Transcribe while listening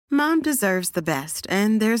Mom deserves the best,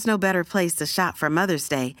 and there's no better place to shop for Mother's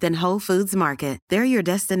Day than Whole Foods Market. They're your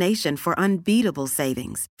destination for unbeatable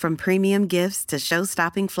savings, from premium gifts to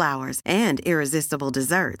show-stopping flowers and irresistible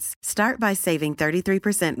desserts. Start by saving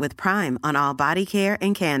 33% with Prime on all body care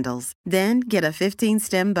and candles. Then get a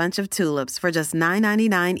 15-stem bunch of tulips for just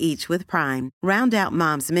 $9.99 each with Prime. Round out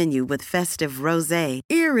Mom's menu with festive rosé,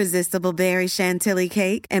 irresistible berry chantilly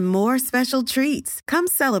cake, and more special treats. Come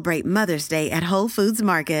celebrate Mother's Day at Whole Foods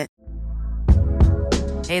Market.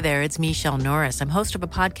 Hey there, it's Michelle Norris. I'm host of a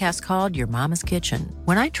podcast called Your Mama's Kitchen.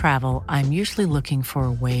 When I travel, I'm usually looking for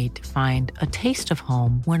a way to find a taste of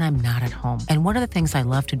home when I'm not at home. And one of the things I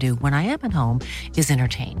love to do when I am at home is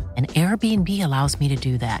entertain. And Airbnb allows me to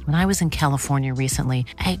do that. When I was in California recently,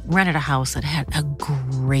 I rented a house that had a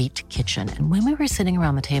great kitchen. And when we were sitting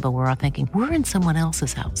around the table, we were all thinking, we're in someone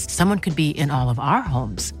else's house. Someone could be in all of our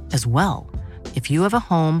homes as well. If you have a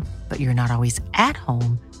home, but you're not always at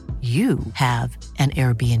home, you have an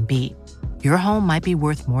Airbnb. Your home might be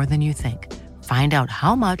worth more than you think. Find out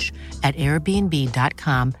how much at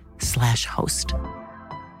airbnb.com/host.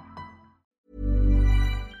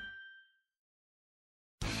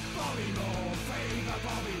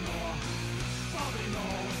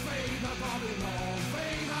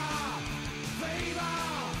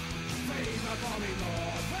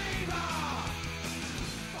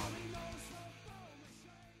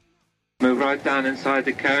 Move right down inside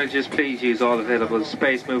the carriages. Please use all available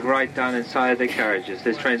space. Move right down inside the carriages.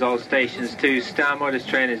 This train's all stations to Stanmore. This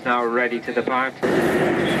train is now ready to depart.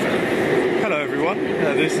 Hello everyone.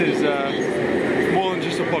 This is more than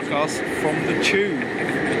just a podcast from the Tube.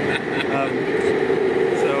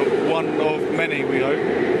 So one of many, we hope.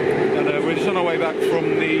 And we're just on our way back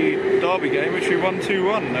from the Derby game, which we won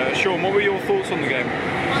 2-1. Sean, what were your thoughts on the game?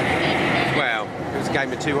 Well, it was a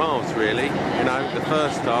game of two halves, really. You know, the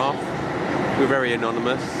first half, we were very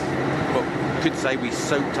anonymous, but could say we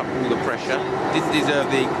soaked up all the pressure. Didn't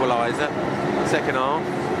deserve the equaliser. Second half,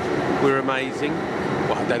 we were amazing.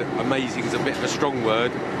 Well, amazing is a bit of a strong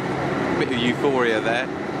word. A bit of euphoria there.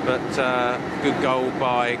 But good goal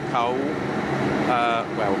by Cole.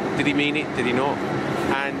 Well, did he mean it? Did he not?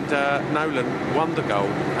 And Nolan won the goal.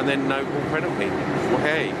 And then no ball penalty. Well,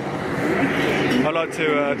 hey. I'd like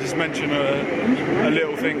to just mention a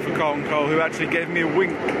little thing for Carlton Cole, who actually gave me a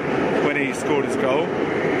wink when he scored his goal.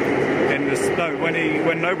 When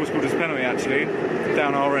Noble scored his penalty, actually,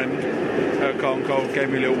 down our end, Carlton Cole gave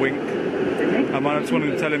me a little wink. I just wanted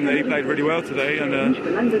to tell him that he played really well today, and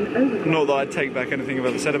not that I'd take back anything I've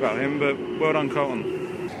ever said about him, but well done,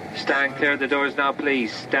 Carlton. Stand clear of the doors now,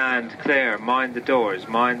 please. Stand clear. Mind the doors.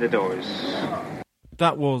 Mind the doors.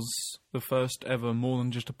 That was the first ever More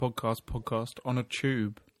Than Just a podcast on a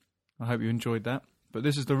tube. I hope you enjoyed that. But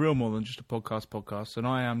this is the real More Than Just a podcast, and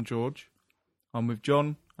I am George. I'm with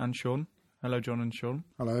John and Sean. Hello, John and Sean.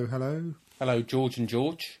 Hello, hello. Hello, George and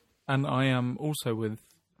George. And I am also with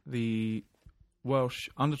the Welsh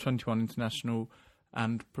under-21 international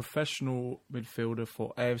and professional midfielder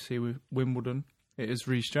for AFC Wimbledon. It is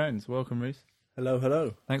Rhys Jones. Welcome, Rhys. Hello,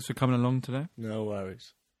 hello. Thanks for coming along today. No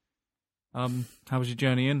worries. How was your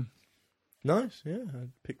journey in? Nice, yeah. I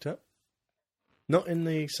picked up. Not in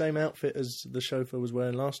the same outfit as the chauffeur was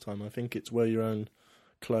wearing last time. I think it's wear your own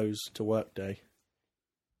clothes to work day.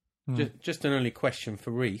 Just an early question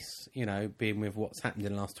for Rhys, you know, being with what's happened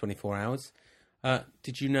in the last 24 hours.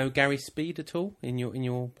 Did you know Gary Speed at all in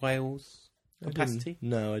your Wales capacity?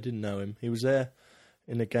 No, I didn't know him. He was there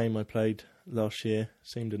in a game I played last year.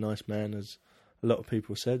 Seemed a nice man, as a lot of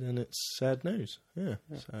people said, and it's sad news. Yeah.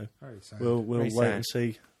 So very sad. We'll Very wait sad. and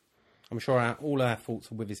see. I'm sure all our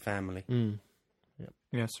thoughts are with his family. Yep.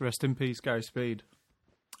 Yes, rest in peace, Gary Speed.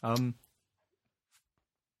 How's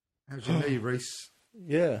your knee, Rhys?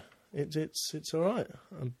 Yeah, it's all right.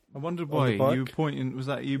 I wondered on why the bike. you pointing. Was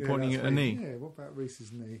that you pointing that's at a me. knee? Yeah, what about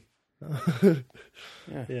Rhys's knee?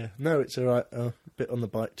 Yeah. No, it's all right. A bit on the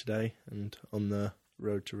bike today and on the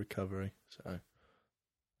road to recovery. So I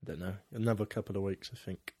don't know. Another couple of weeks, I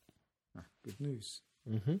think. Good news.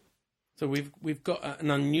 Mm-hmm. So we've got an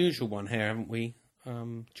unusual one here, haven't we,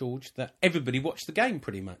 George? That everybody watched the game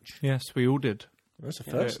pretty much. Yes, we all did. That's a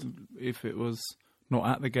first. If it was not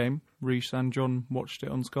at the game, Rhys and John watched it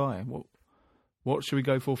on Sky. What should we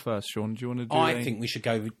go for first, Sean? Do you want to do I think we should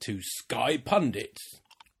go to Sky Pundits.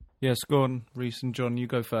 Yes, go on, Rhys and John, you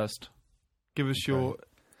go first. Give us your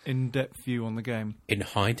in-depth view on the game. In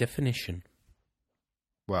high definition.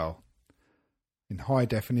 Well, in high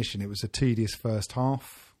definition, it was a tedious first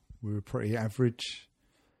half. We were pretty average.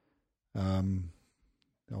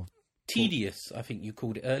 Tedious, I think you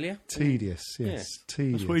called it earlier. Tedious, yes.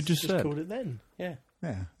 Tedious. That's what you just said. Called it then. Yeah.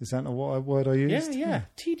 Yeah, is that not what word I used? Yeah,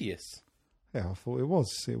 tedious. Yeah, I thought it was.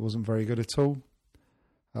 It wasn't very good at all.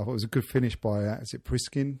 I thought it was a good finish by, is it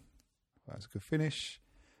Priskin? That was a good finish.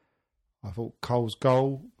 I thought Cole's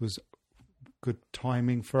goal was good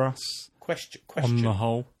timing for us. Question. On the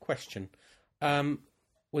whole. Question.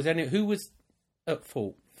 Who was at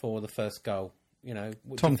fault for the first goal? You know,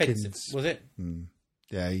 Tompkins. Defensive, was it?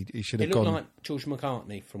 Yeah, he should have It gone. looked like George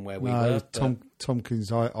McCartney from where we No, were.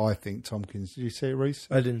 Tompkins. I think Tompkins. Did you see it, Reese?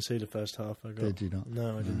 I didn't see the first half. Did you not?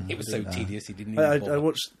 No, I didn't. It was so tedious. He didn't. I Even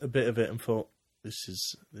watched a bit of it and thought this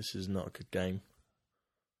is not a good game.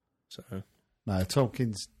 So No,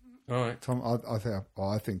 Tompkins. All right.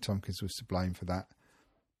 I think Tompkins was to blame for that.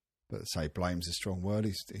 But say blame's a strong word.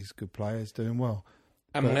 He's a good player. He's doing well.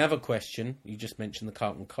 And my other question, you just mentioned the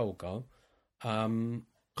Carlton Cole goal. Good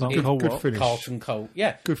finish. Carlton Cole,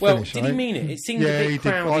 yeah. Good well, finish, did he mean it? It seemed a bit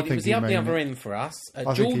crowded. It was the other end for us.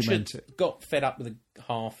 George had got fed up with the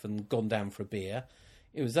half and gone down for a beer.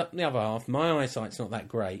 It was up the other half. My eyesight's not that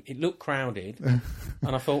great. It looked crowded.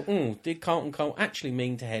 And I thought, did Carlton Cole actually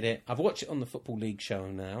mean to head it? I've watched it on the Football League show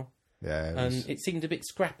now. Yeah. It seemed a bit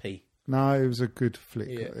scrappy. No, it was a good flick.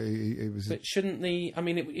 Yeah. It was. But shouldn't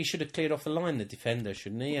he should have cleared off the line, the defender,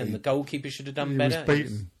 shouldn't he? And the goalkeeper should have done better. He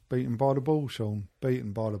was beaten by the ball, Sean.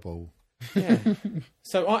 Beaten by the ball. Yeah.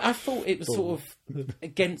 So I thought it was sort of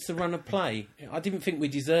against the run of play. I didn't think we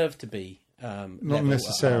deserved to be not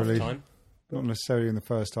necessarily. At half-time. Not necessarily in the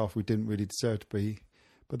first half. We didn't really deserve to be,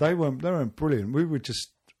 but they weren't brilliant. We were just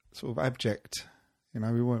sort of abject. You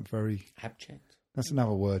know, we weren't very abject. That's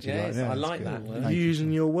another word. Yes, I like that word. Are you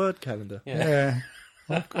using your word calendar? Yeah.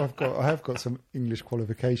 I have got some English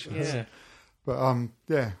qualifications. Yeah. But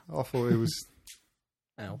I thought it was.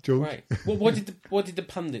 Ow. George. Right. Well, what did the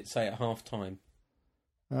pundit say at half time?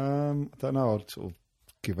 I don't know. I'd sort of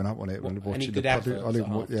given up on it when watching the pundit.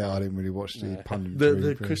 I didn't really watch the pundit.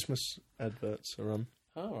 The Christmas adverts are on.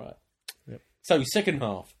 All right. Yep. So second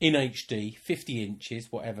half in HD, 50 inches,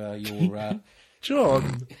 whatever your.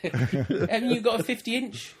 John, haven't you got a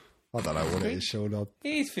 50-inch? I don't know what it is, Sean. It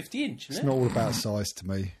is 50-inch, isn't it? It's not all about size to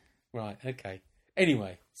me. Right, okay.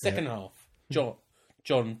 Anyway, second half,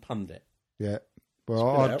 John Pundit. Yeah.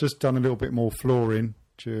 Well, I've just done a little bit more flooring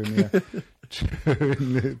during with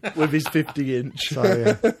his 50-inch.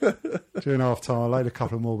 So, during half time, I laid a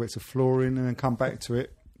couple of more bits of flooring and then come back to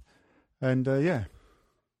it. And,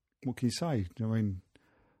 what can you say? I mean,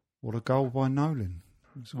 what a goal by Nolan.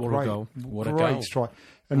 What a goal. What a great goal. strike.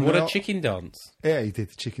 And what a chicken dance. Yeah, he did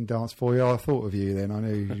the chicken dance for you. I thought of you then. I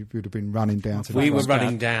knew you would have been running down to We were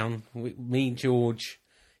running down. Me, George,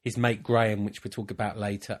 his mate Graham, which we'll talk about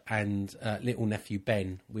later, and little nephew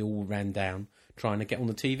Ben. We all ran down trying to get on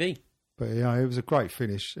the TV. But, it was a great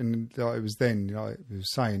finish. And it was then, he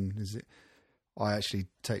was saying, I actually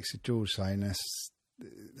texted George saying, that's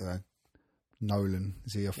Nolan.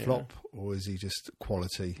 Is he a flop or is he just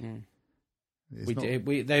quality? Mm.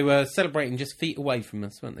 They were celebrating just feet away from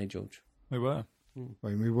us, weren't they, George? They were. I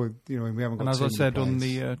mean, we haven't got. And as I said on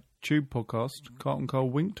the Tube podcast, Carlton Cole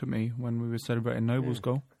winked at me when we were celebrating Noble's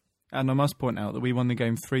goal. And I must point out that we won the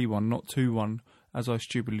game 3-1, not 2-1, as I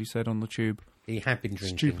stupidly said on the Tube. He had been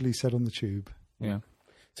drinking. Stupidly said on the Tube. Yeah.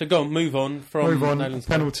 So go on, move on from Nolan's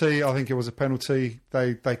penalty. I think it was a penalty.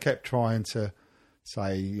 They kept trying to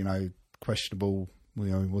say, questionable.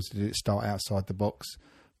 Did it start outside the box?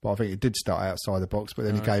 But I think it did start outside the box, but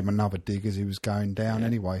then he gave him another dig as he was going down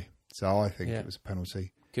anyway. So I think it was a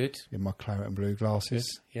penalty. Good. In my claret and blue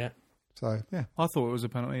glasses. Good. Yeah. So, yeah. I thought it was a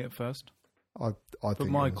penalty at first. I but think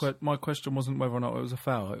my question wasn't whether or not it was a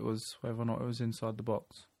foul. It was whether or not it was inside the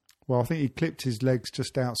box. Well, I think he clipped his legs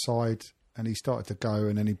just outside and he started to go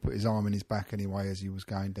and then he put his arm in his back anyway as he was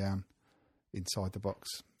going down inside the box.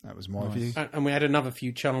 That was my view. And we had another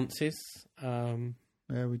few chances.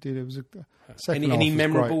 Yeah, we did. It was a second half any was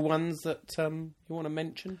memorable great. ones that you want to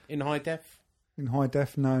mention in high def? In high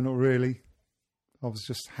def, no, not really. I was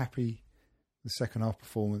just happy with the second half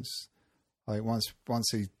performance. I think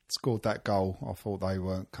once he scored that goal, I thought they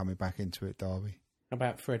weren't coming back into it, Derby. How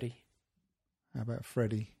about Freddie?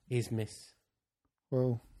 His miss.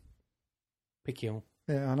 Well, Piquion.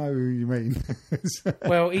 Yeah, I know who you mean.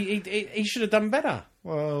 Well, he should have done better.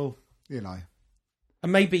 Well,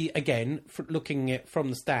 And maybe, again, looking at from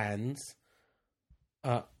the stands,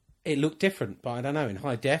 it looked different. But I don't know, in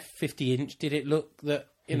high def, 50-inch, did it look that,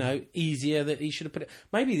 easier that he should have put it?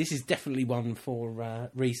 Maybe this is definitely one for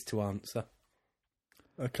Reese to answer.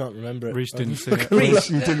 I can't remember it. Reese didn't see it. Reese,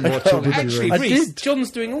 you didn't watch it, did you? Actually, I Reese, did.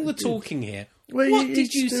 John's doing all the talking here. Well, what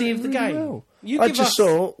did you see of the game? Well. You I give just us-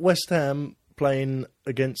 saw West Ham playing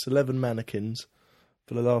against 11 mannequins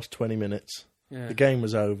for the last 20 minutes. The game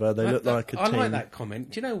was over. They looked like a team. I like that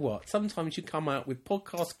comment. Do you know what? Sometimes you come out with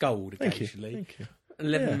podcast gold occasionally. Thank you.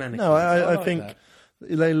 11 mannequins. No, I like think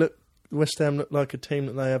that. West Ham look like a team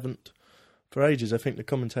that they haven't for ages. I think the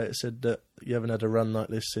commentator said that you haven't had a run like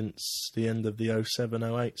this since the end of the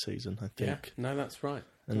 07-08 season, I think. Yeah, no, that's right.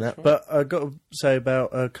 But I got to say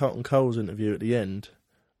about Carlton Cole's interview at the end,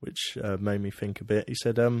 which made me think a bit. He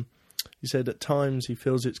said at times he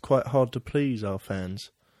feels it's quite hard to please our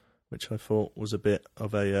fans, which I thought was a bit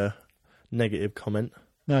of a negative comment.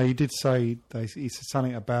 No, he did say, he said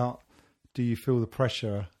something about, do you feel the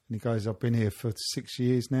pressure? And he goes, I've been here for 6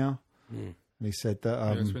 years now. And he said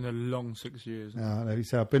that... it's been a long 6 years. He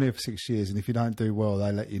said, I've been here for 6 years, and if you don't do well,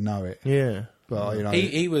 they let you know it. Yeah. But,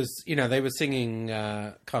 he was, they were singing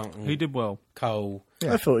Carlton. He did well. Cole.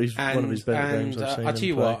 Yeah. I thought he's one of his better games I've seen I'll tell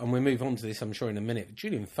you play. what, and we'll move on to this, I'm sure, in a minute.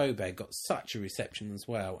 Julian Faubert got such a reception as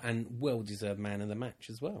well, and well-deserved man of the match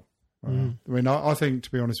as well. I mean, I think,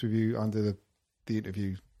 to be honest with you, under the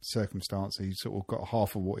interview circumstance, he sort of got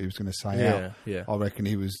half of what he was going to say out. Yeah. I reckon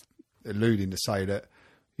he was alluding to say that,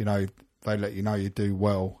 they let you know you do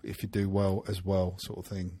well if you do well as well, sort of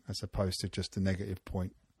thing, as opposed to just a negative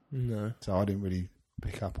point. No. So I didn't really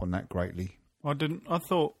pick up on that greatly. I didn't. I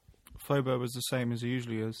thought Faubert was the same as he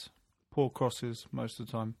usually is. Poor crosses most of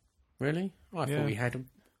the time. Really? I thought he had a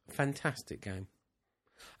fantastic game.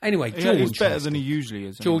 Anyway, George... he's better than he usually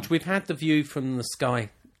is. George, we've had the view from the Sky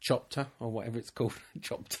Chopper, or whatever it's called.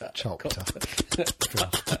 Chopper.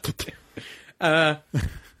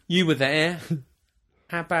 You were there.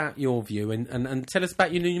 How about your view? And tell us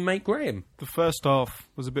about your new mate, Graham. The first half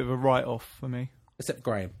was a bit of a write-off for me. Except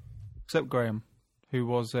Graham, who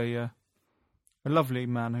was a lovely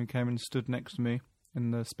man who came and stood next to me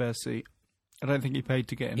in the spare seat. I don't think he paid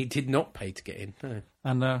to get in. He did not pay to get in, no.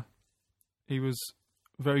 And he was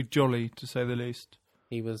very jolly, to say the least.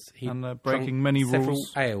 He was breaking many several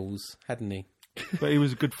rules. ales, hadn't he? But he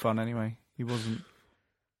was good fun anyway. He wasn't...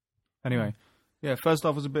 Anyway, first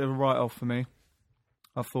half was a bit of a write-off for me.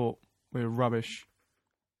 I thought we were rubbish.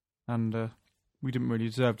 And... we didn't really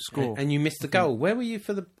deserve to score. And you missed the goal. Where were you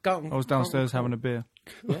for the Carlton? I was downstairs having a beer.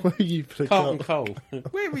 Yeah? Where were you for Carlton Cole?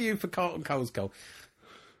 Where were you for Carlton Cole's goal?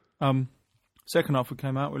 Second half we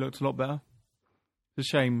came out, we looked a lot better. It's a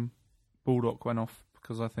shame Baldock went off,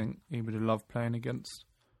 because I think he would have loved playing against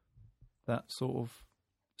that sort of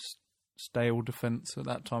stale defence at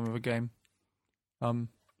that time of a game.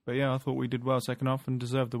 But I thought we did well second half and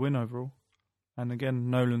deserved the win overall. And again,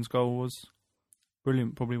 Nolan's goal was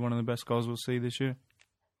brilliant, probably one of the best goals we'll see this year.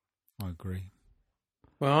 I agree.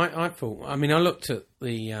 Well, I thought... I mean, I looked at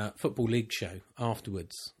the Football League show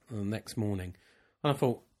afterwards, the next morning, and I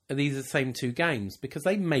thought, are these the same two games? Because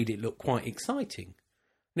they made it look quite exciting.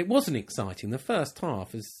 And it wasn't exciting. The first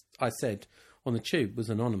half, as I said on the tube, was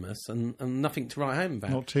anonymous and nothing to write home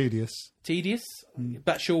about. Not tedious. Tedious?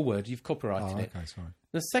 That's your word. You've copyrighted it. Okay, sorry.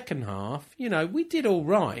 The second half, we did all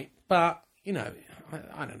right, but, I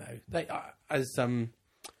don't know. As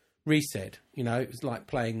Reece said, it was like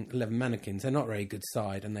playing 11 mannequins. They're not a very good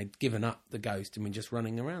side, and they'd given up the ghost and we're just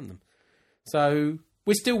running around them. So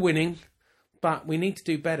we're still winning, but we need to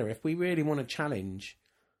do better if we really want to challenge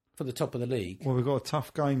for the top of the league. Well, we've got a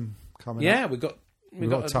tough game coming up. Yeah, we've got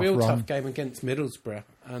a real tough game against Middlesbrough,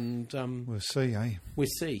 and we'll see, eh? We'll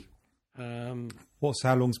see.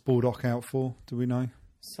 How long's Baldock out for? Do we know?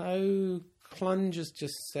 So Clunger's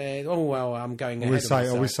just said, "Oh well, I'm going ahead." We're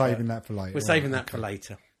saving that for later. We're saving that for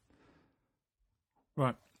later.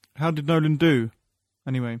 Right. How did Nolan do?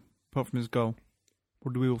 Anyway, apart from his goal,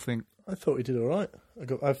 what do we all think? I thought he did all right.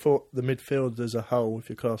 I thought the midfield as a whole, if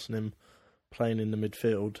you're classing him playing in the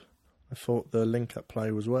midfield, I thought the link-up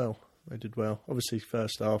play was well. They did well. Obviously,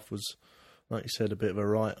 first half was, like you said, a bit of a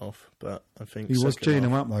write-off, but I think he was geeing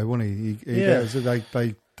him up though, wasn't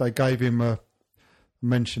he? They gave him a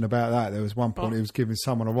mention about that. There was one point he was giving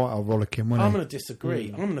someone a right old rollicking. I'm going to disagree.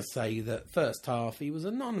 I'm going to say that first half he was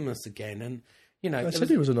anonymous again, and I said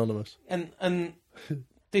he was anonymous. And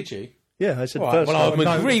did you? Yeah, I said first half. Well,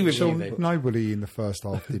 I agree with you then. Nobody in the first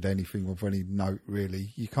half did anything of any note,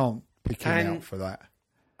 really. You can't pick him out for that.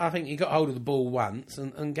 I think he got hold of the ball once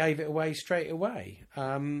and gave it away straight away.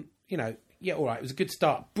 All right, it was a good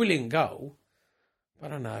start. Brilliant goal. I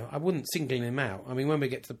don't know. I wouldn't single him out. I mean, when we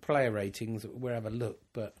get to the player ratings, we'll have a look.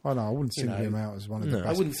 But I wouldn't single him out as one of the best.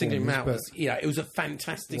 I wouldn't single him out as... it was a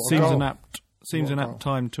fantastic goal. Seems an apt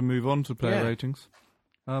time to move on to player ratings.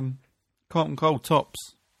 Carlton Cole tops,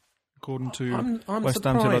 according to I'm West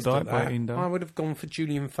Ham Till I Die by that. Indo. I would have gone for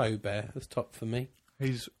Julian Faubert as top for me.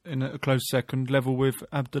 He's in a close second, level with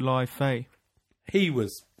Abdoulaye Faye. He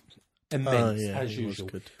was immense, as he usual.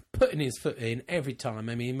 Was good. Putting his foot in every time.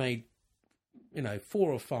 I mean, he made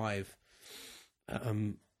 4 or 5.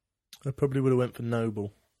 I probably would have went for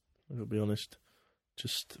Noble, I'll be honest.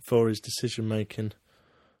 Just for his decision making,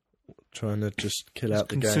 trying to just kill out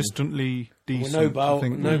the game. Consistently decent.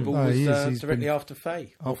 Noble was directly after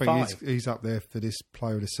Faye. I think he's up there for this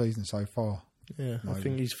player of the season so far. Yeah, I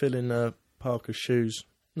think he's filling Parker's shoes.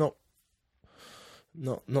 Not.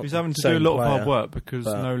 He's having to do a lot of hard work because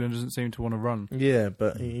Nolan doesn't seem to want to run. Yeah,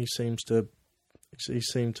 but he seemed to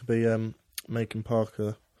be making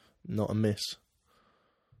Parker not a miss.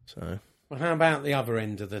 So. Well, how about the other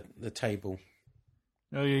end of the table?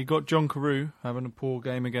 Oh yeah, you got John Carew having a poor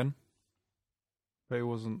game again, but he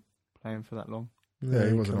wasn't playing for that long. Yeah,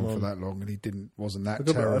 he wasn't on for that long, and he wasn't that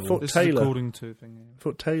terrible. I thought this Taylor, is according to thing. Yeah. I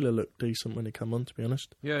thought Taylor looked decent when he come on. To be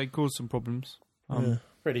honest, yeah, he caused some problems.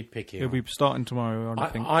 Pretty picky. He'll be starting tomorrow, I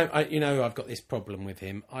think. I've got this problem with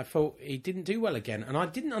him. I thought he didn't do well again, and I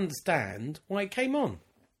didn't understand why he came on.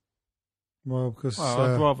 Well, because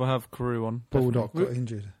I'd rather have Carew on. Baldock got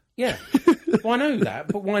injured. Yeah, well, I know that,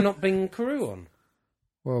 but why not bring Carew on?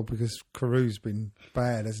 Well, because Carew's been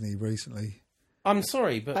bad, hasn't he, recently? I'm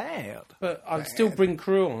sorry, but I'd still bring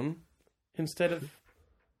Carew on instead of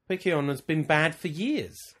Piquionne has been bad for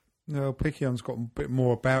years. No, Piquionne's got a bit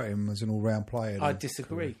more about him as an all-round player. I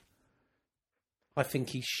disagree. I think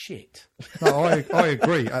he's shit. No, I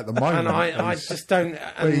agree at the moment. And I just don't...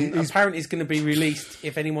 And apparently he's going to be released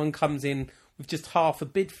if anyone comes in with just half a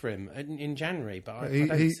bid for him in January, but I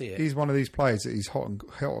don't see it. He's one of these players that he's hot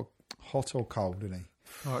or cold, isn't he?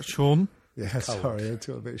 All right, Sean. Yeah, cold. Sorry, I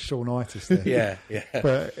took a bit of Sean-itis there. yeah.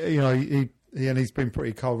 But, he's been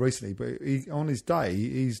pretty cold recently, but on his day,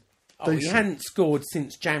 he's decent. He hadn't scored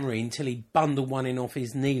since January until he bundled one in off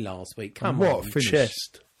his knee last week. Come on. What a finish.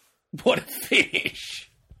 Chest. What a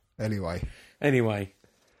finish. Anyway.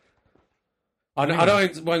 I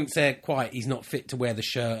won't say quite he's not fit to wear the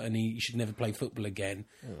shirt and he should never play football again,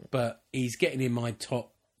 but he's getting in my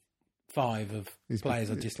top 5 of players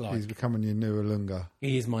I dislike. He's becoming your new Ilunga.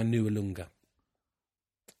 He is my new Ilunga.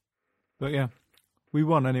 But yeah, we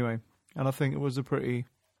won anyway, and I think it was a pretty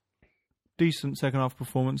decent second half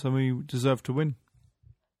performance, and we deserved to win.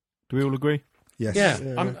 Do we all agree? Yes.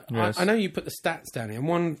 Yeah. Yes. I know you put the stats down here, and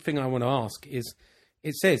one thing I want to ask is,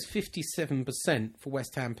 it says 57% for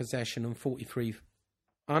West Ham possession and 43%.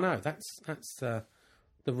 I know that's the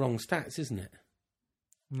wrong stats, isn't it?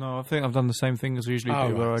 No, I think I've done the same thing as I usually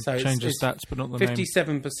do, where I change the stats but not the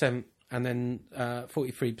 57% and then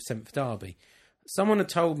 43% for Derby. Someone had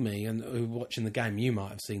told me, and who watching the game, you might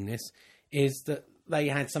have seen this, is that they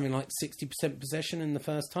had something like 60% possession in the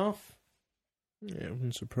first half. Yeah, I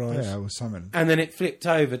wasn't surprised. Yeah, it was something. And then it flipped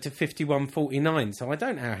over to 51-49. So I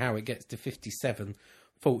don't know how it gets to 57-43.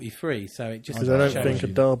 So it just... Because I don't think a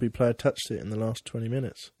Derby player touched it in the last 20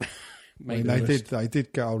 minutes. They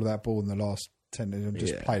did get hold of that ball in the last 10 minutes and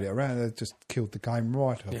just played it around. They just killed the game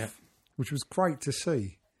right off, which was great to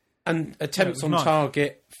see. And attempts on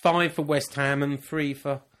target, 5 for West Ham and 3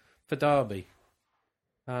 for Derby.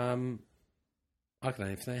 I don't know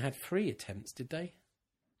if they had 3 attempts, did they?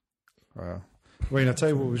 Well, I mean, I'll tell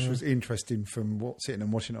you what was interesting from sitting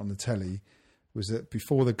and watching it on the telly was that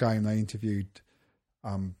before the game they interviewed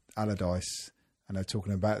Allardyce and they're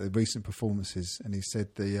talking about the recent performances, and he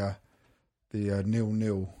said the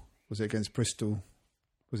 0-0 was it against Bristol?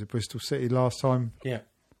 Was it Bristol City last time? Yeah.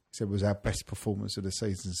 He said it was our best performance of the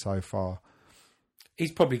season so far.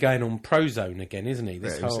 He's probably going on Prozone again, isn't he?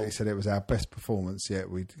 He said it was our best performance, yet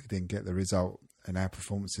we didn't get the result, and our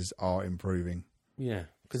performances are improving. Yeah,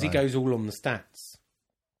 because he goes all on the stats.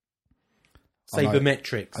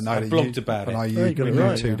 Sabermetrics. I blogged about it. I know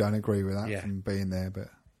you two don't agree with that from being there, but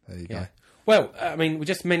there you go. Well, I mean, we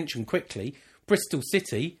just mentioned quickly, Bristol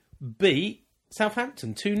City beat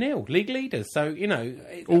Southampton 2-0, league leaders. So, you know...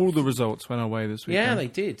 all the results went our way this weekend. Yeah, they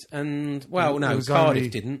did. And, well, no,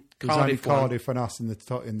 Cardiff didn't. Cardiff and us in the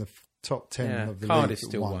top 10 of the league. Cardiff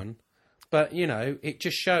still won. But, you know, it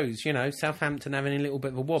just shows, you know, Southampton having a little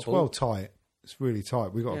bit of a wobble. It's well tight. It's really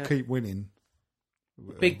tight. We've got to keep winning.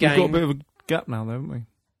 Big game. We've got a bit of a gap now, though, haven't we?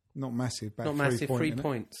 Not massive. Not massive, 3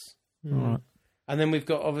 points. All right. And then we've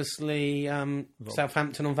got, obviously,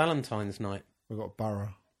 Southampton on Valentine's night. We've got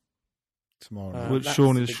Borough tomorrow night. Which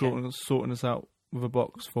Sean is sorting us out with a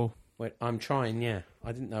box for. Wait, I'm trying,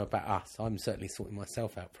 I didn't know about us. I'm certainly sorting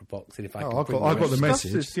myself out for a box. And if I I got the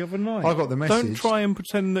message. This the other night. I got the message. Don't try and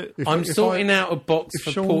pretend that... I'm sorting out a box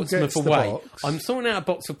for Portsmouth away. I'm sorting out a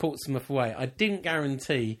box for Portsmouth away. I didn't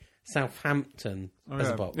guarantee Southampton as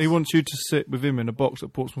a box. He wants you to sit with him in a box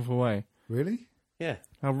at Portsmouth away. Really? Yeah.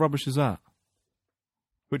 How rubbish is that?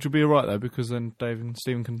 Which will be all right, though, because then Dave and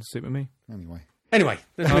Stephen can sit with me. Anyway. Anyway,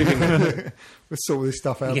 let's move on. We'll sort this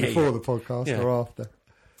stuff out before the podcast or after.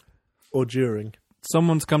 Or during.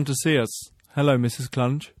 Someone's come to see us. Hello, Mrs.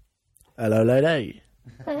 Clunge. Hello, lady.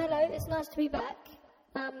 Hello, it's nice to be back.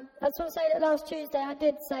 I just want to say that last Tuesday I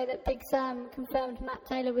did say that Big Sam confirmed Matt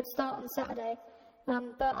Taylor would start on Saturday.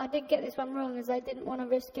 But I did get this one wrong, as they didn't want to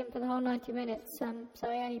risk him for the whole 90 minutes, so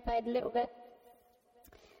he only played a little bit.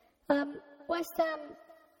 West Ham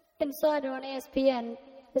Insider on ESPN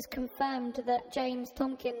has confirmed that James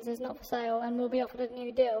Tompkins is not for sale and will be offered a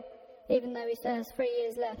new deal, even though he still has 3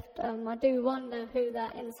 years left. I do wonder who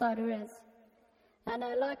that insider is. And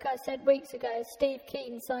like I said weeks ago, Steve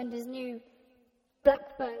Keane signed his new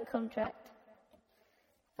Blackburn contract.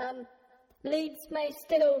 Leeds may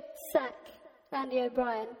still sack Andy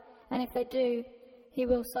O'Brien, and if they do, he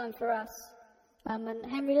will sign for us. And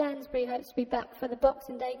Henry Lansbury hopes to be back for the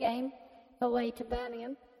Boxing Day game away to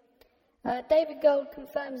Birmingham. David Gold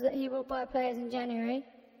confirms that he will buy players in January,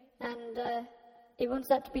 and he wants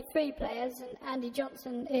that to be 3 players, and Andy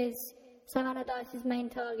Johnson is Sam Allardyce's main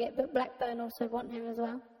target, but Blackburn also want him as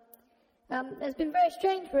well. There's been very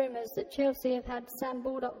strange rumours that Chelsea have had Sam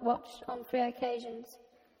Baldock watched on 3 occasions,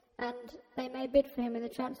 and they may bid for him in the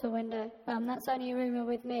transfer window. That's only a rumour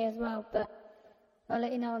with me as well, but I'll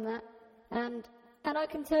let you know on that. And I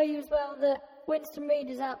can tell you as well that Winston Reid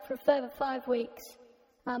is out for a further 5 weeks,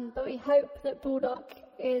 but we hope that Baldock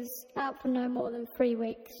is out for no more than 3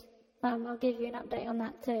 weeks. I'll give you an update on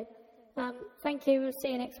that too. Thank you, we'll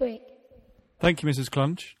see you next week. Thank you, Mrs.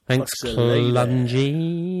 Clunge. Thanks,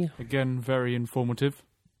 Clungy. Again, very informative.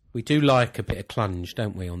 We do like a bit of clunge,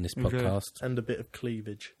 don't we, on this podcast? And a bit of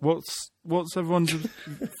cleavage. What's everyone's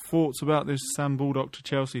thoughts about this Sam Baldock to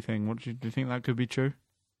Chelsea thing? Do you think that could be true?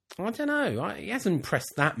 I don't know. He hasn't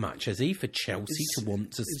impressed that much, has he, for Chelsea to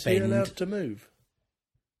want to spend... Is he allowed to move?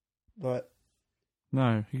 Like...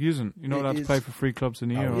 No, he isn't. You're not allowed to play for 3 clubs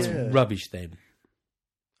in a year. It's rubbish then.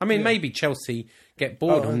 I mean, maybe Chelsea get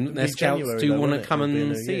bored and their scouts do want to come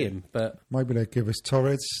and see him, but... Maybe they give us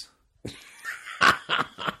Torres.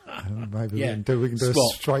 Maybe we can do a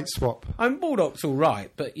straight swap. Baldock's all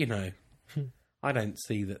right, but, I don't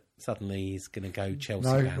see that suddenly he's going to go Chelsea.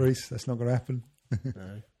 No, Reece, that's not going to happen.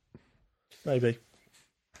 No. Maybe.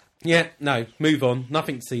 Yeah, no, move on.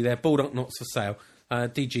 Nothing to see there. Baldock not for sale.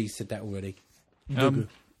 DG said that already.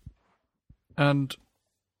 And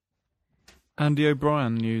Andy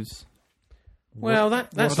O'Brien news. Well,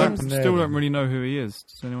 that still don't really know who he is.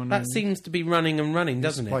 Does anyone know? That seems to be running,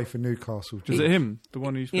 doesn't it? Play for Newcastle. Is it him? The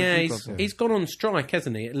one who's he's gone on strike,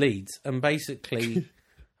 hasn't he, at Leeds? And basically,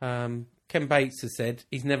 Ken Bates has said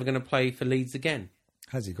he's never going to play for Leeds again.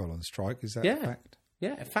 Has he gone on strike? Is that a fact?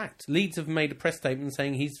 Yeah, a fact. Leeds have made a press statement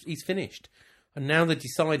saying he's finished, and now they're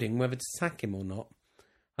deciding whether to sack him or not.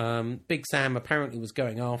 Big Sam apparently was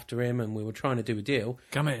going after him, and we were trying to do a deal.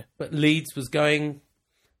 Come here. But Leeds was going,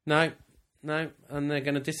 no, and they're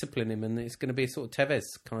going to discipline him, and it's going to be a sort of Tevez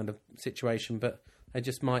kind of situation, but they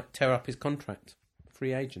just might tear up his contract.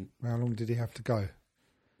 Free agent. How long did he have to go?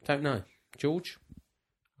 Don't know. George?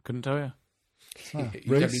 I couldn't tell you.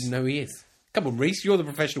 You don't even know who he is. Come on, Reece, you're the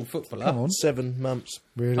professional footballer. Come on. 7 months.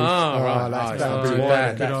 Really? Right. That'd be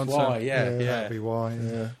why. That's why, yeah. That'd be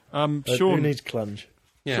why, Sean, who needs Clunge?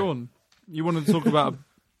 Yeah. Sean, you wanted to talk about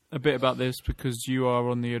a bit about this because you are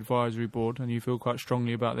on the advisory board and you feel quite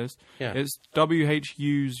strongly about this. Yeah. It's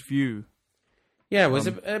WHU's view. Yeah, well,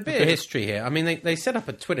 there's a bit of history here. I mean, they set up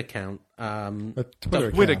a Twitter account. A Twitter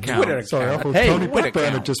account. Twitter account. Sorry, I thought Tony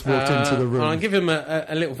Blackburn had just walked into the room. I'll give him a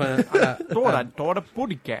little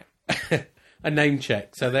a name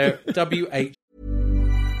check. So they're WH.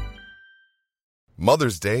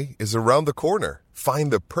 Mother's Day is around the corner.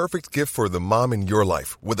 Find the perfect gift for the mom in your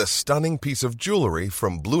life with a stunning piece of jewelry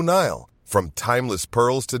from Blue Nile. From timeless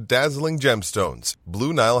pearls to dazzling gemstones,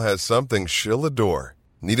 Blue Nile has something she'll adore.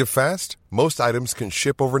 Need it fast? Most items can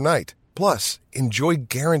ship overnight. Plus, enjoy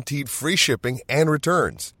guaranteed free shipping and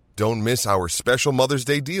returns. Don't miss our special Mother's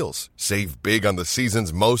Day deals. Save big on the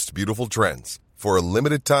season's most beautiful trends. For a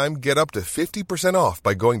limited time, get up to 50% off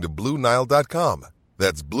by going to BlueNile.com.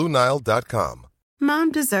 That's BlueNile.com.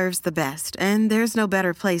 Mom deserves the best, and there's no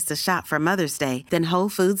better place to shop for Mother's Day than Whole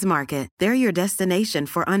Foods Market. They're your destination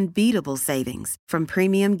for unbeatable savings, from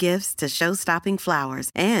premium gifts to show-stopping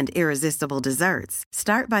flowers and irresistible desserts.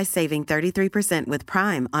 Start by saving 33% with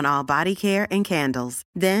Prime on all body care and candles.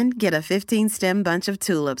 Then get a 15-stem bunch of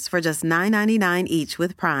tulips for just $9.99 each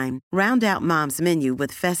with Prime. Round out Mom's menu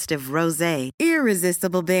with festive rosé,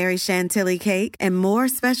 irresistible berry chantilly cake, and more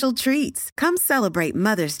special treats. Come celebrate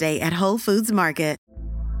Mother's Day at Whole Foods Market.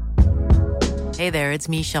 Hey there, it's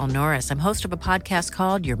Michelle Norris. I'm host of a podcast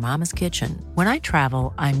called Your Mama's Kitchen. When I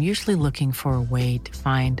travel, I'm usually looking for a way to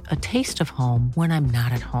find a taste of home when I'm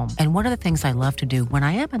not at home. And one of the things I love to do when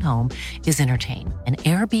I am at home is entertain. And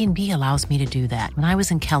Airbnb allows me to do that. When I was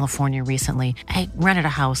in California recently, I rented a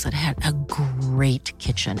house that had a great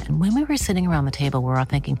kitchen. And when we were sitting around the table, we were all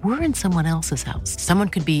thinking, we're in someone else's house. Someone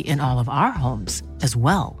could be in all of our homes as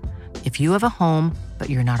well. If you have a home, but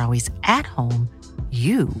you're not always at home,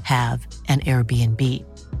 you have an Airbnb.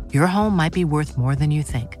 Your home might be worth more than you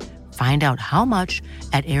think. Find out how much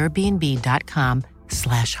at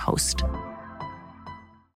airbnb.com/host.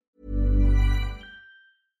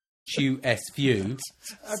 US View.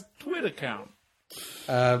 A Twitter account.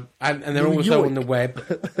 And they're also on the web,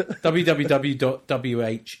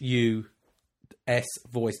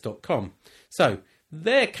 www.whusvoice.com. So,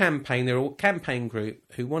 their campaign, they're a campaign group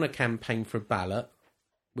who want to campaign for a ballot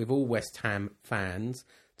with all West Ham fans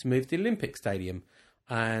to move to the Olympic Stadium.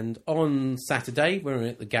 And on Saturday, when we were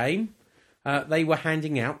at the game, they were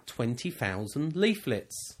handing out 20,000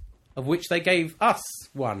 leaflets, of which they gave us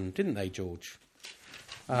one, didn't they, George?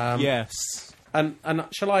 Yes. And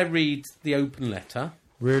shall I read the open letter?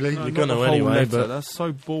 Really? No, You're going to anyway, letter. but That's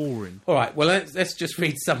so boring. All right, well, let's just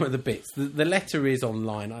read some of the bits. The letter is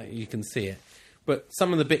online, you can see it. But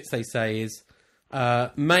some of the bits they say is,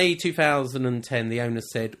 May 2010, the owner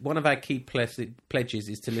said, one of our key pledges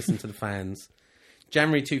is to listen to the fans.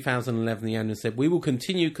 January 2011, the owner said, we will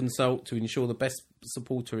continue consult to ensure the best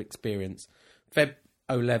supporter experience. Feb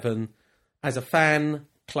 11, as a fan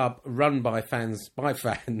club run by fans,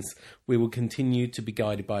 we will continue to be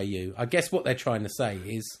guided by you. I guess what they're trying to say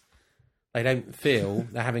is they don't feel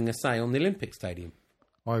they're having a say on the Olympic Stadium.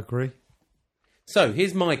 I agree. So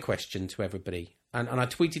here's my question to everybody. And I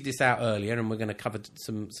tweeted this out earlier, and we're going to cover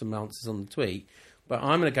some answers on the tweet. But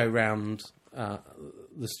I'm going to go round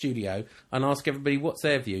the studio and ask everybody what's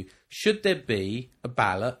their view. Should there be a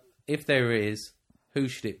ballot? If there is, who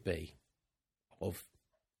should it be? Of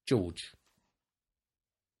George.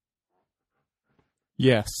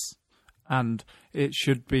 Yes. And it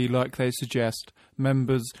should be, like they suggest,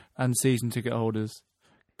 members and season ticket holders.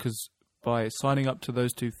 Because by signing up to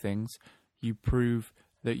those two things, you prove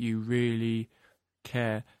that you really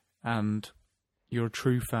care and you're a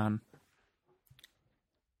true fan.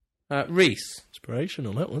 Reese.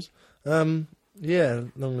 inspirational that was. Yeah,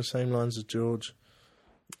 along the same lines as George.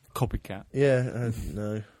 Copycat. Yeah,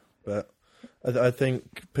 no, but I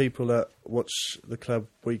think people that watch the club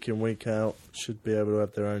week in, week out should be able to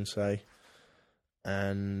have their own say,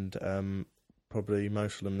 and probably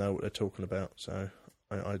most of them know what they're talking about. So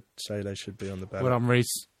I'd say they should be on the ballot. Well, I'm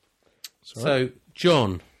Reese. So,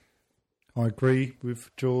 John. I agree with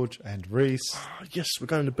George and Reese. Oh, yes, we're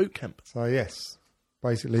going to boot camp. So, yes,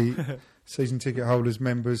 basically, season ticket holders,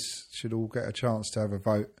 members should all get a chance to have a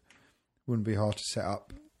vote. Wouldn't be hard to set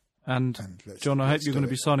up. And John, I hope you're going to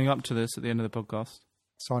be signing up to this at the end of the podcast.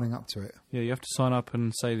 Signing up to it? Yeah, you have to sign up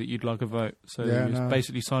and say that you'd like a vote. So you're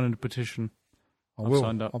basically signing a petition. I've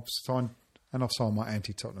signed up. I've signed my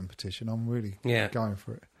anti-Tottenham petition. I'm really going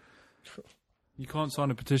for it. You can't sign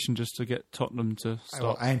a petition just to get Tottenham to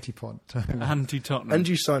stop. Anti-Tottenham. Anti-Tottenham. And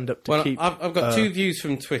you signed up to keep... I've got two views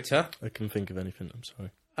from Twitter. I can think of anything, I'm sorry.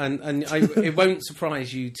 And it won't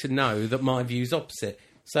surprise you to know that my view's opposite.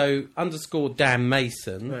 So, _Dan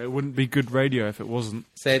Mason... It wouldn't be good radio if it wasn't.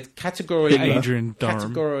 Said categorically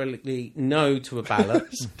no to a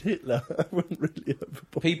ballot. Hitler. I wouldn't really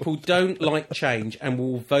People don't like change and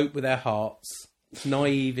will vote with their hearts. It's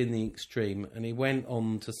naive in the extreme. And he went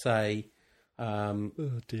on to say...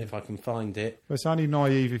 if I can find it. Well, it's only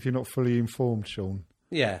naive if you're not fully informed, Sean.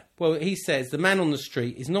 Yeah. Well, he says the man on the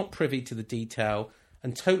street is not privy to the detail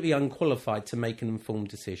and totally unqualified to make an informed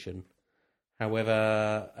decision.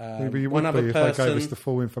 However, one other if person, they gave us the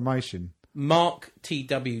full information. Mark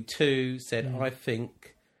TW2 said, I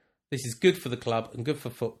think this is good for the club and good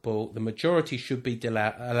for football. The majority should be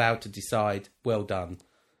allowed to decide. Well done.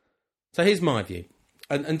 So here's my view.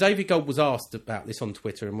 And David Gold was asked about this on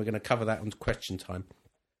Twitter, and we're going to cover that on Question Time.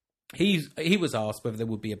 He was asked whether there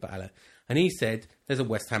would be a ballot, and he said there's a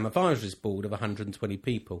West Ham Advisory Board of 120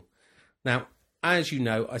 people. Now, as you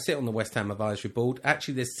know, I sit on the West Ham Advisory Board.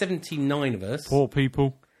 Actually, there's 79 of us. Poor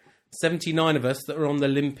people. 79 of us that are on the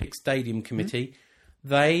Olympic Stadium Committee.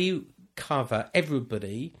 They cover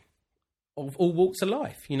everybody of all walks of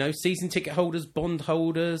life, you know, season ticket holders, bond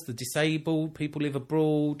holders, the disabled, people who live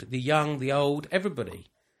abroad, the young, the old, everybody.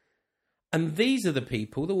 And these are the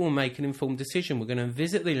people that will make an informed decision. We're going to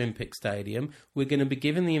visit the Olympic Stadium. We're going to be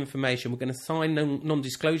given the information. We're going to sign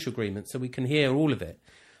non-disclosure agreements so we can hear all of it.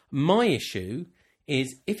 My issue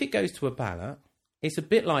is if it goes to a ballot, It's a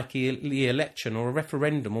bit like the election or a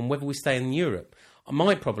referendum on whether we stay in Europe.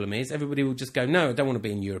 My problem is everybody will just go, no, I don't want to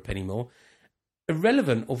be in Europe anymore.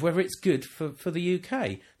 Irrelevant of whether it's good for the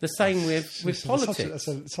UK. The same with politics.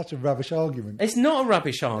 That's such a rubbish argument. It's not a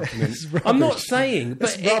rubbish argument. I'm not saying...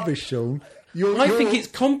 but it's rubbish, Sean. I think it's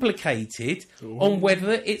complicated on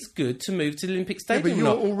whether it's good to move to the Olympic Stadium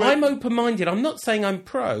or not. I'm open-minded. I'm not saying I'm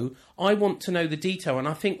pro. I want to know the detail, and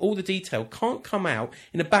I think all the detail can't come out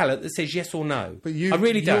in a ballot that says yes or no. But I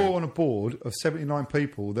really don't. You're on a board of 79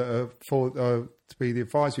 people that are to be the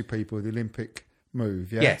advisory people of the Olympic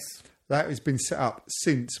move, yeah? Yes. That has been set up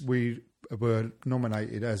since we were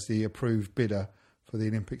nominated as the approved bidder for the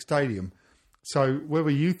Olympic Stadium. So whether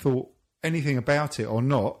you thought anything about it or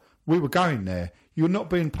not, we were going there. You're not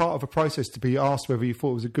being part of a process to be asked whether you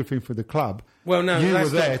thought it was a good thing for the club. Well, no, you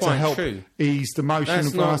that's were there not quite to help true. Ease the motion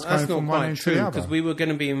of us going from one end to the other. Because we were going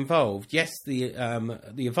to be involved. Yes, the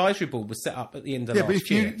advisory board was set up at the end of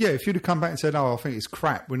last year. If you'd have come back and said, "Oh, I think it's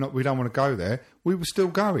crap. We don't want to go there," we were still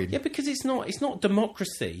going. Yeah, because it's not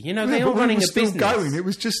democracy. You know, they are running a business. Going. It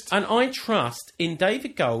was just, and I trust in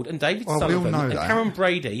David Gold and David Sullivan and Karen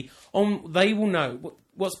Brady. They will know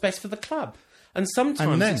what's best for the club. And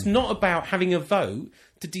sometimes it's not about having a vote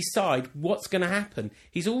to decide what's going to happen.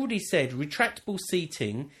 He's already said retractable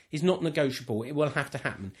seating is not negotiable. It will have to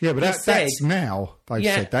happen. Yeah, but that's now. They've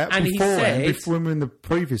said that. And before in the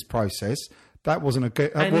previous process, that wasn't a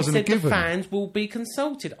given. The fans will be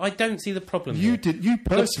consulted. I don't see the problem. You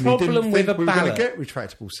personally didn't think we were going to get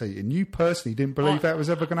retractable seating. You personally didn't believe that was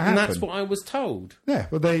ever going to happen. And that's what I was told. Yeah,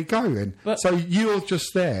 well, there you go then. So you're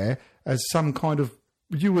just there as some kind of...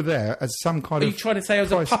 You were there as some kind of... Are you trying to say I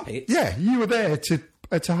was a puppet? Yeah, you were there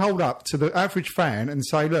to hold up to the average fan and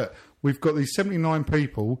say, look, we've got these 79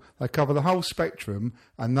 people, they cover the whole spectrum,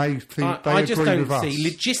 and they think they agree with us.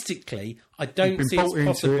 Logistically, I don't see it's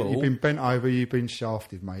possible... You've been bent over, you've been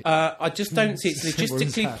shafted, mate. I just don't see it's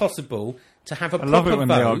logistically possible to have a proper vote. I love it when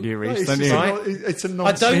they argue, Reece, don't you? It's a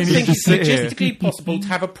nonsense. I don't think it's logistically possible to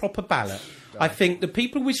have a proper ballot. I think the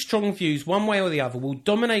people with strong views, one way or the other, will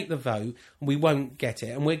dominate the vote, and we won't get it.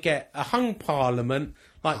 And we'll get a hung parliament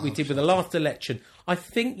like we did with the last election. I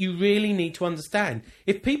think you really need to understand.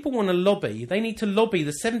 If people want to lobby, they need to lobby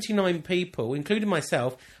the 79 people, including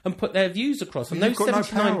myself, and put their views across. And those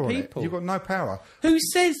 79 people... You've got no power. Who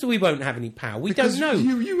says that we won't have any power? We don't know.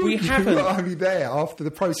 We haven't. You were only there after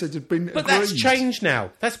the process had been agreed. That's changed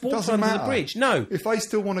now. That's water under the bridge. No. If they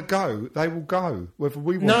still want to go, they will go, whether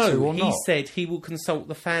we want to or not. No, he said he will consult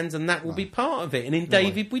the fans and that will be part of it. And in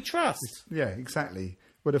David, we trust. Yeah, exactly.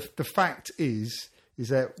 But the fact is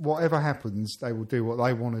that whatever happens, they will do what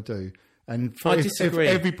they want to do. And I disagree.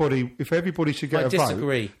 If everybody should get a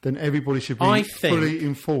vote, then everybody should be fully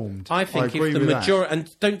informed. I think if the majority, and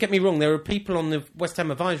don't get me wrong, there are people on the West Ham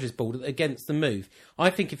Advisory Board against the move. I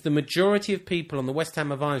think if the majority of people on the West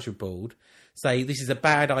Ham Advisory Board say this is a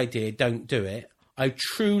bad idea, don't do it, I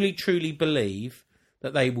truly, truly believe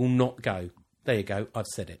that they will not go. There you go, I've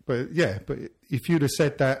said it. But if you'd have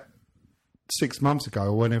said that 6 months ago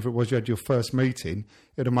or whenever it was you had your first meeting,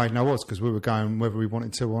 it would have made no odds because we were going whether we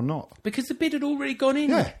wanted to or not. Because the bid had already gone in.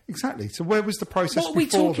 Yeah, exactly. So where was the process before that? What are we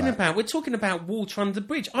talking about? We're talking about water under the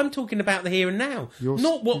bridge. I'm talking about the here and now.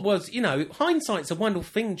 Not what was, hindsight's a wonderful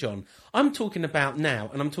thing, John. I'm talking about now,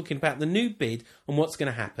 and I'm talking about the new bid and what's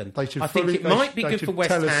going to happen. I think it might be good for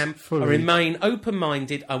West Ham. I remain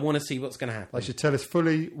open-minded. I want to see what's going to happen. They should tell us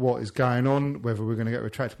fully what is going on, whether we're going to get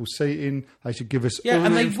retractable seating. They should give us all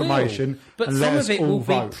the information. But some of it will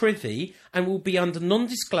be privy and will be under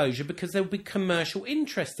non-disclosure because there will be commercial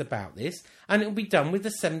interest about this, and it will be done with the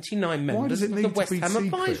 79 members of the West Ham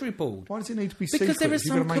Advisory Board. Why does it need to be secret? Because there are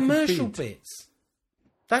some commercial bits.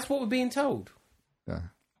 That's what we're being told. Yeah.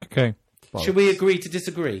 Okay. Should we agree to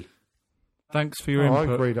disagree? Thanks for your input.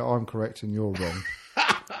 I agree that I'm correct and you're wrong.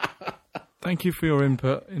 Thank you for your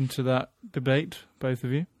input into that debate, both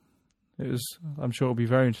of you. I'm sure it'll be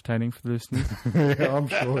very entertaining for the listeners. Yeah, I'm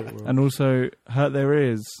sure it will. And also hurt their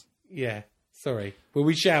ears. Yeah, sorry. Were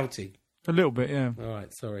we shouting? A little bit, yeah. All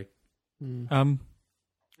right, sorry.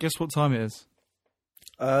 Guess what time it is?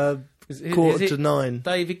 9:15.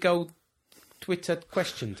 David Gold Twitter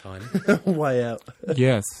question time. Way out.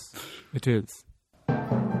 Yes, it is.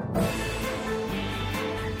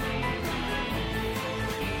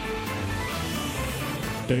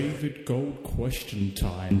 David Gold question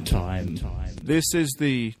time. This is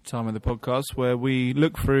the time of the podcast where we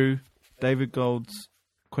look through David Gold's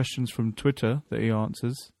questions from Twitter that he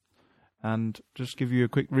answers and just give you a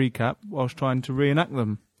quick recap whilst trying to reenact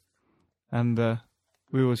them. And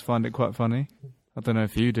we always find it quite funny. I don't know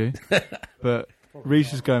if you do. But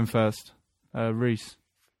Reece is going first. Reece,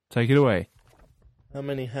 take it away. How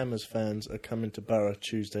many Hammers fans are coming to Borough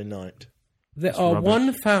Tuesday night? There are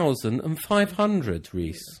 1,500,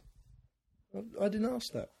 Reese. I didn't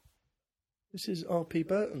ask that. This is R.P.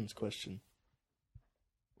 Burton's question.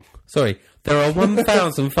 Sorry, there are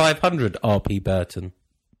 1,500 R.P. Burton.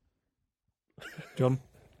 John?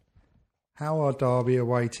 How are Derby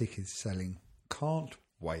away tickets selling? Can't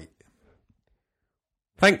wait.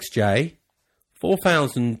 Thanks, Jay.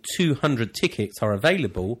 4,200 tickets are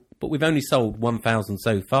available, but we've only sold 1,000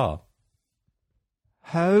 so far.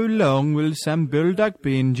 How long will Sam Baldock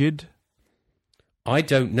be injured? I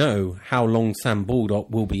don't know how long Sam Baldock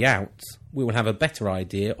will be out. We will have a better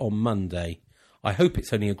idea on Monday. I hope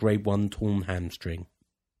it's only a grade 1 torn hamstring.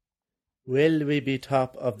 Will we be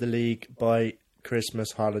top of the league by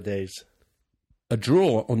Christmas holidays? A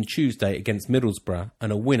draw on Tuesday against Middlesbrough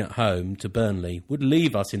and a win at home to Burnley would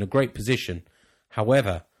leave us in a great position.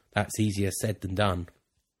 However, that's easier said than done.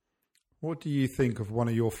 What do you think of one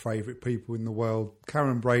of your favourite people in the world,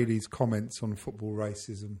 Karen Brady's comments on football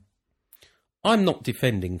racism? I'm not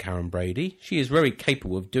defending Karen Brady. She is very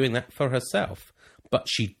capable of doing that for herself. But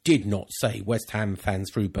she did not say West Ham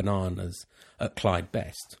fans threw bananas at Clyde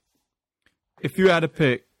Best. If you had to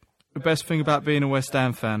pick the best thing about being a West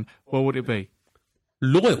Ham fan, what would it be?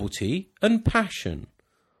 Loyalty and passion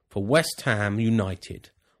for West Ham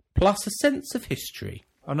United, plus a sense of history.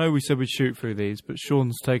 I know we said we'd shoot through these, but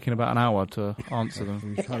Sean's taking about an hour to answer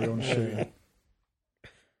them. We carry on shooting.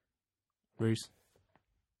 Reese?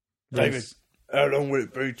 David, how long will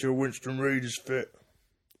it be till Winston Reid is fit?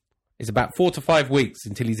 It's about 4 to 5 weeks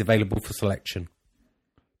until he's available for selection.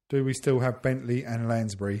 Do we still have Bentley and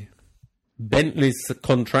Lansbury? Bentley's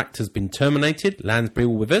contract has been terminated. Lansbury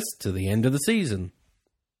will with us to the end of the season.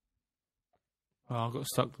 Oh, I got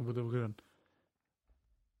stuck with the good one.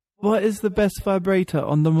 What is the best vibrator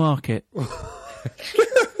on the market?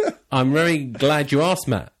 I'm very glad you asked,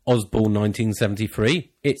 Matt. Osborne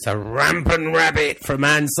 1973. It's a rampant rabbit from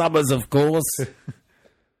Ann Summers, of course.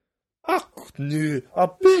 No, I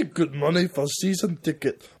paid good money for season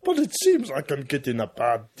ticket, but it seems like I'm getting a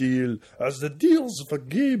bad deal, as the deals for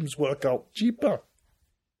games work out cheaper.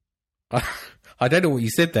 I don't know what you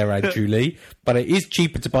said there, Andrew Lee, but it is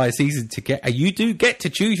cheaper to buy a season ticket, and you do get to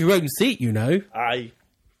choose your own seat, you know. Aye.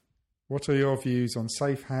 What are your views on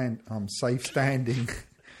safe standing?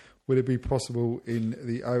 Would it be possible in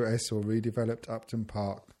the OS or redeveloped Upton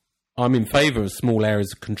Park? I'm in favour of small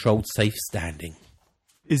areas of controlled safe standing.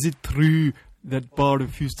 Is it true that Bar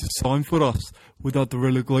refused to sign for us without the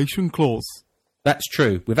relegation clause? That's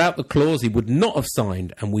true. Without the clause, he would not have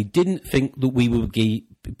signed, and we didn't think that we would be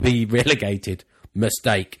relegated.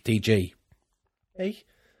 Mistake, DG. Hey,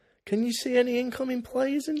 can you see any incoming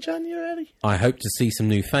players in January? I hope to see some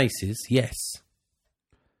new faces, yes.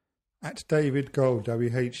 At David Gold,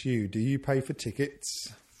 WHU, do you pay for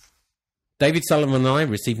tickets? David Sullivan and I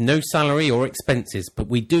receive no salary or expenses, but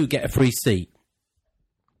we do get a free seat.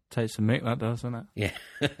 Takes some mick, that does, doesn't it? Yeah.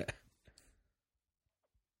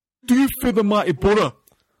 Do you feel the mighty Borough?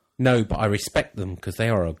 No, but I respect them because they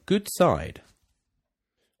are a good side.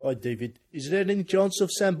 Hi, David. Is there any chance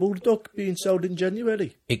of Sam Baldock being sold in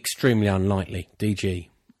January? Extremely unlikely, DG.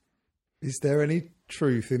 Is there any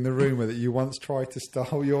truth in the rumour that you once tried to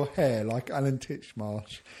style your hair like Alan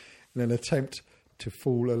Titchmarsh in an attempt to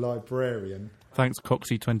fool a librarian? Thanks,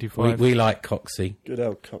 Coxie25. We like Coxie. Good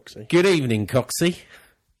old Coxie. Good evening, Coxie.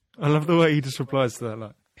 I love the way he just replies to that,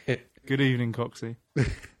 like, good evening, Coxie.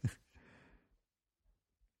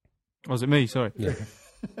 Was it me? Sorry. Yeah.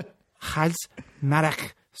 Has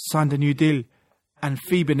Marek signed a new deal and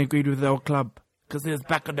Phoebe agreed with our club because he was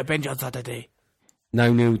back on the bench on Saturday?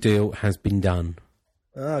 No new deal has been done.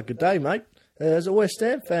 Ah, good day, mate. As a West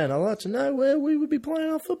Ham fan, I'd like to know where we would be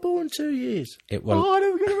playing our football in 2 years. It will,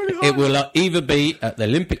 it will either be at the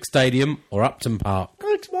Olympic Stadium or Upton Park.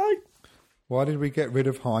 Thanks, mate. Why did we get rid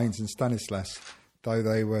of Hines and Stanislas, though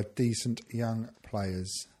they were decent young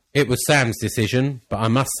players? It was Sam's decision, but I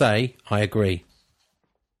must say, I agree.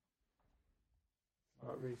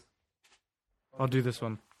 I'll do this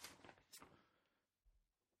one.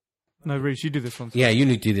 No, Reece, you do this one. Yeah, you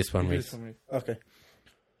need to do this one, Reece. Okay.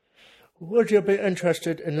 Would you be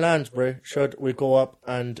interested in Lansbury should we go up,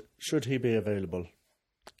 and should he be available?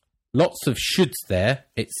 Lots of shoulds there.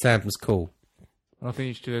 It's Sam's call. I think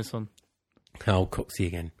you should do this one. Oh, Coxie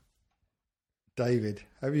again. David,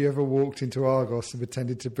 have you ever walked into Argos and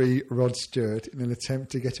pretended to be Rod Stewart in an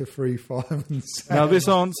attempt to get a free fireman's sound? Now, this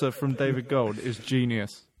answer from David Gold is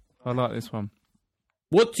genius. I like this one.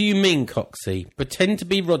 What do you mean, Coxie? Pretend to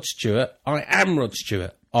be Rod Stewart. I am Rod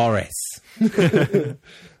Stewart. RS.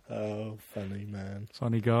 Oh, funny man.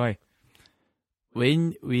 Funny guy.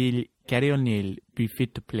 When will Gary O'Neill be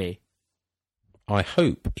fit to play? I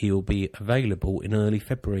hope he'll be available in early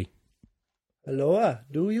February. Hello,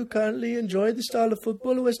 do you currently enjoy the style of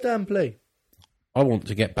football West Ham play? I want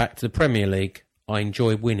to get back to the Premier League. I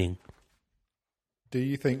enjoy winning. Do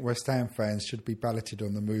you think West Ham fans should be balloted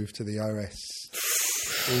on the move to the OS?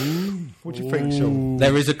 What do you think, Sean?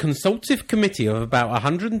 There is a consultative committee of about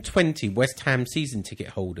 120 West Ham season ticket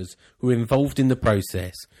holders who are involved in the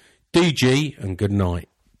process. DG and good night.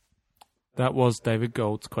 That was David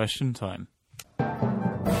Gold's question time.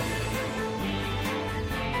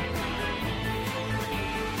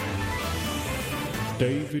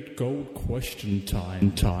 David Gold question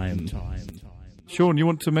time. Sean, you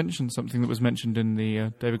want to mention something that was mentioned in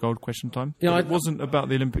the David Gold question time? Yeah, it wasn't about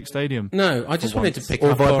the Olympic Stadium. No, I just wanted to pick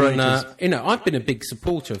up on... I've been a big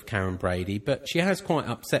supporter of Karen Brady, but she has quite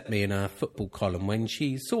upset me in her football column when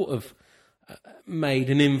she sort of made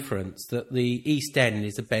an inference that the East End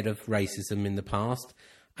is a bed of racism in the past,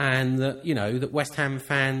 and that, that West Ham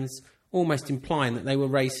fans almost implying that they were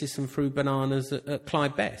racist and threw bananas at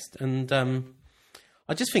Clyde Best. And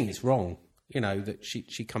I just think it's wrong, that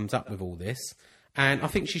she comes up with all this. And I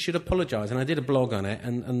think she should apologise. And I did a blog on it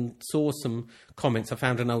and saw some comments. I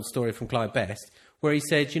found an old story from Clyde Best where he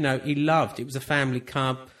said, he loved, it was a family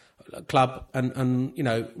club and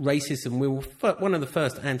racism. We were one of the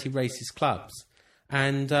first anti-racist clubs.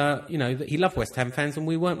 And, that he loved West Ham fans and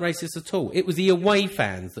we weren't racist at all. It was the away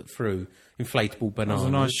fans that threw inflatable bananas. That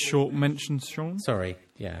was a nice short mention, Sean. Sorry,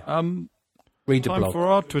 yeah. Read the blog. Time for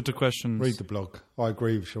our Twitter questions. Read the blog. I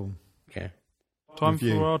agree with Sean. Yeah. Time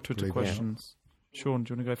for our Twitter questions. Sean,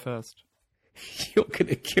 do you want to go first? You're going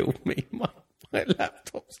to kill me. My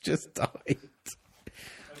laptop's just died.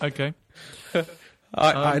 Okay.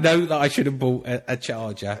 I know that I should have bought a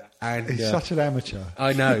charger. And he's such an amateur.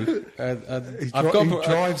 I know. He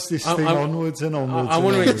drives this thing onwards and onwards. I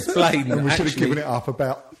want to explain. And we should have given it up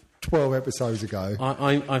about 12 episodes ago.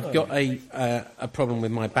 I've got a problem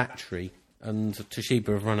with my battery, and Toshiba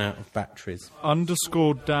have run out of batteries.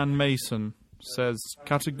 _Dan Mason says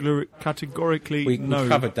categorically no. We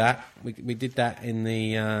covered that. We did that in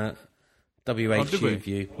the WHU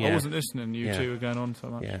review. Yeah. I wasn't listening. You two were going on so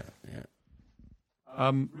much. Yeah.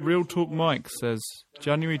 Real Talk Mike says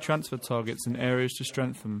January transfer targets and areas to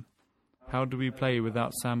strengthen. How do we play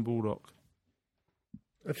without Sam Baldock?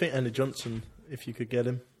 I think Andy Johnson, if you could get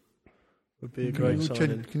him, would be a great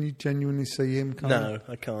signing. Can you genuinely see him coming? No,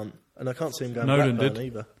 I can't. And I can't see him going Nolan Blackburn did.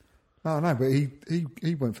 either. No, but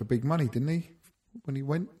he went for big money, didn't he? When he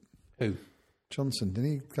went? Who? Johnson,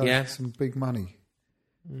 didn't he? Go for some big money.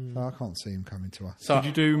 So I can't see him coming to us. So did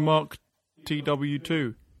you do Mark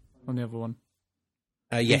TW2 on the other one?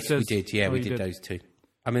 Yes, we did. Yeah, we did those two.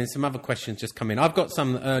 I mean, some other questions just come in. I've got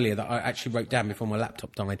some earlier that I actually wrote down before my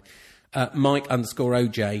laptop died. Mike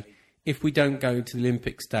 _OJ, if we don't go to the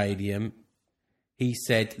Olympic Stadium, he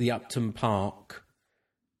said the Upton Park...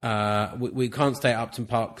 we can't stay at Upton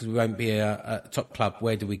Park because we won't be a top club.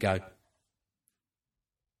 Where do we go?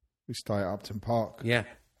 We stay at Upton Park. Yeah,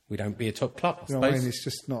 we don't be a top club. I suppose. I mean, it's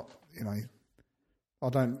just not. I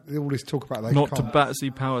don't. All this talk about they not can't, to Battersea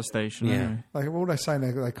Power Station. Yeah, all they're saying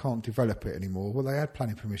they can't develop it anymore. Well, they had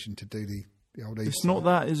planning permission to do the old. It's not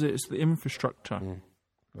that, is it? It's the infrastructure.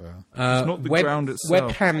 Yeah. It's not the ground itself.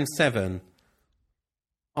 Web Ham 7.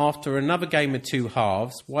 After another game of two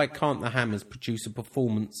halves, why can't the Hammers produce a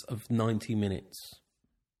performance of 90 minutes?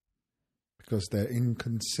 Because they're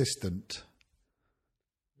inconsistent.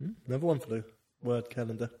 Another one for the word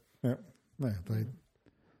calendar. Yeah, no,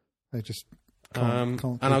 they just can't.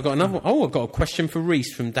 And I've got another one. Oh, I've got a question for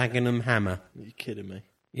Reese from Dagenham Hammer. Are you kidding me?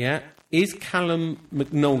 Yeah. Is Callum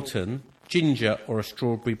McNaughton ginger or a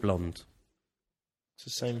strawberry blonde? It's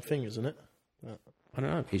the same thing, isn't it? I don't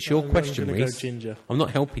know. It's your question, Reese. Go ginger. I'm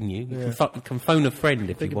not helping you. You can phone a friend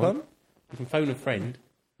if you want. Pardon? You can phone a friend.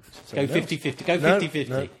 Go 50-50. Go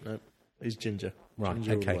 50-50. No. He's ginger. Right,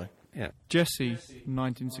 ginger okay. Yeah. Jesse,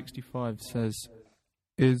 1965, says,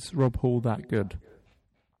 is Rob Hall that good?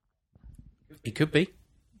 He could be.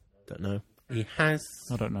 Don't know. He has...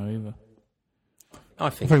 I don't know either. I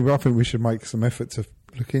think we should make some effort to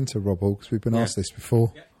look into Rob Hall, because we've been asked this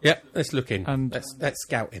before. Yeah, let's look in. And let's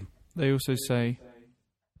scout him. They also say,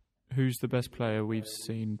 who's the best player we've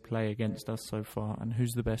seen play against us so far, and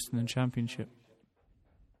who's the best in the Championship?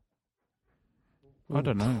 I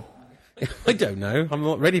don't know. I don't know. I'm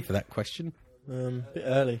not ready for that question. A bit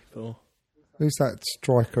early for... Who's that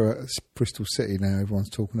striker at Bristol City now everyone's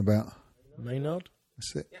talking about? Maynard?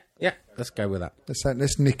 That's it. Yeah, let's go with that.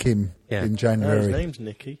 Let's nick him in January. His name's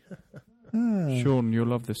Nicky. Sean, you'll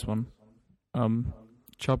love this one.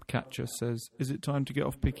 Chubcatcher says, "Is it time to get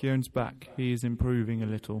off Piccion's back? He is improving a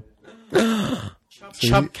little."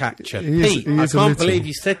 Chubcatcher. Pete, I can't believe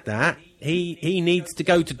you said that. He needs to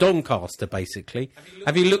go to Doncaster, basically.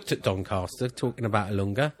 Have you looked at Doncaster, talking about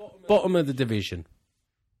Ilunga? Bottom of the division.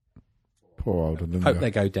 Poor old Ilunga. Hope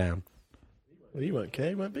they go down. Well, he won't care.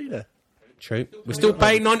 He won't be there. True. We're still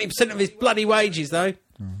paying 90% of his bloody wages, though.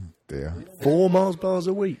 Oh, dear. 4 Mars bars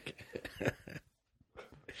a week.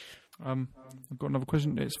 I've got another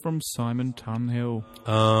question. It's from Simon Tunhill.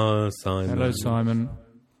 Oh, Simon. Hello, Simon.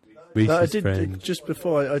 I did just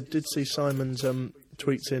before. I did see Simon's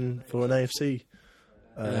tweets in for an AFC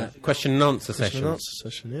question and answer session.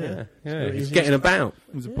 Yeah. So he's getting about.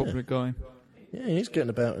 He's a popular guy. Yeah, he's getting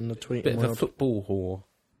about in the tweeting Bit of world. a football whore.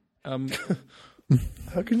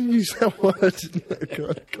 How can you use that word in that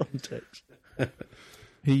kind of context?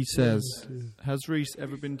 He says, "Has Reese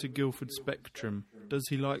ever been to Guildford Spectrum? Does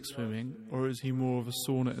he like swimming, or is he more of a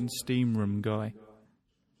sauna and steam room guy?"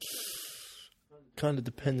 Kind of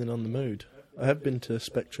depending on the mood. I have been to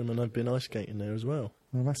Spectrum and I've been ice skating there as well.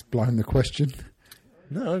 Well, that's blowing the question.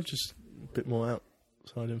 No, just a bit more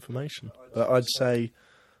outside information. But I'd say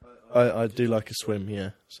I do like a swim,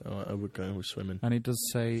 yeah. So I would go with swimming. And he does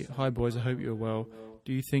say, "Hi boys, I hope you're well.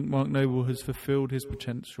 Do you think Mark Noble has fulfilled his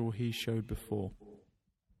potential he showed before?"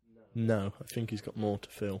 No, I think he's got more to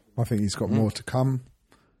fill. I think he's got more to come.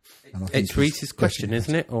 And I think it's Reese's question,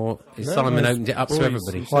 isn't it? Or is Simon opened it up to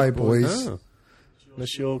everybody? Hi, boys. Oh.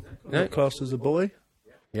 Unless you're classed as a boy.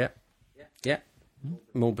 Yeah.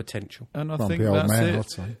 More potential. And I Grumpy think old that's man, it. I'd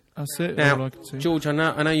say. That's it. Now, all I can see. George, I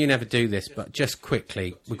know you never do this, but just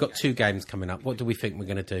quickly, we've got 2 games coming up. What do we think we're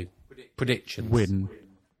going to do? Predictions. Win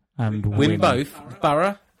both.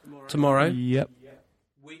 Borough tomorrow. Yep.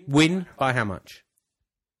 Win by how much?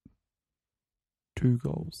 2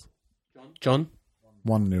 goals. John?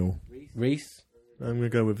 1-0. Reese? I'm going to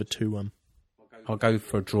go with a 2-1. I'll go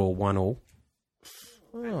for a draw, 1-1.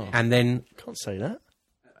 Oh, and then... Can't say that.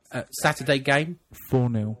 Saturday game?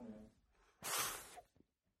 4-0.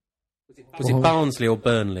 Was it Barnsley or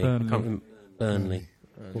Burnley? Burnley. I can't remember. Burnley.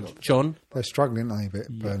 John? They're struggling, aren't they, a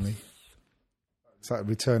bit, Burnley? It's like a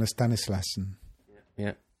return of Stanislasson.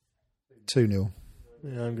 Yeah. 2-0.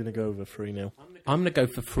 Yeah, I'm going to go with a 3-0. I'm going to go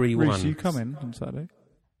for 3-1. Reece, you come in on Saturday?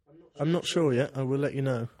 I'm not sure yet. I will let you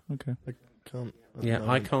know. Okay. I can't.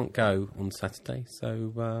 I can't go on Saturday,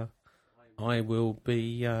 so I will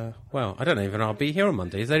be... well, I don't know even I'll be here on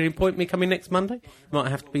Monday. Is there any point in me coming next Monday? Might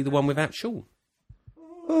have to be the one without Sean.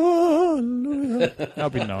 That'll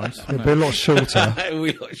be nice. It'll be a lot shorter. It'll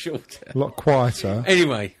be a lot shorter. A lot quieter.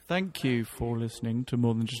 Anyway. Thank you for listening to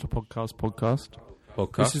More Than Just a Podcast.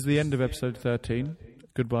 This is the end of episode 13.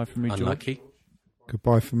 Goodbye from me, George. Unlucky.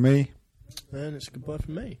 Goodbye from me. And it's goodbye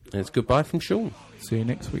from me. And it's goodbye from Sean. See you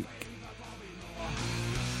next week.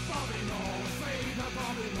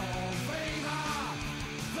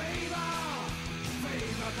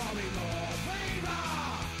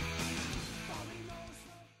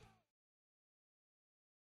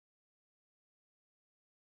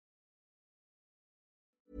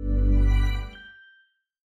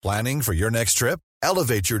 Planning for your next trip?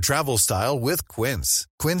 Elevate your travel style with Quince.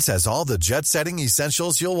 Quince has all the jet-setting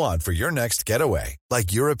essentials you'll want for your next getaway,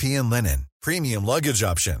 like European linen, premium luggage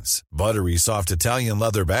options, buttery soft Italian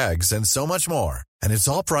leather bags, and so much more. And it's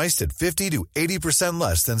all priced at 50 to 80%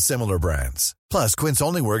 less than similar brands. Plus, Quince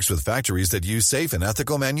only works with factories that use safe and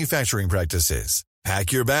ethical manufacturing practices.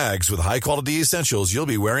 Pack your bags with high-quality essentials you'll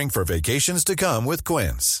be wearing for vacations to come with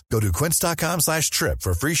Quince. Go to quince.com/trip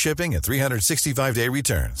for free shipping and 365-day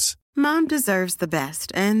returns. Mom deserves the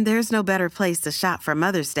best, and there's no better place to shop for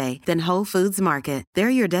Mother's Day than Whole Foods Market. They're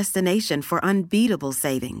your destination for unbeatable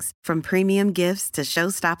savings, from premium gifts to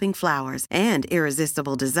show-stopping flowers and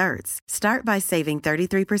irresistible desserts. Start by saving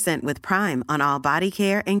 33% with Prime on all body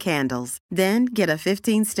care and candles. Then get a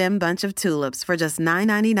 15-stem bunch of tulips for just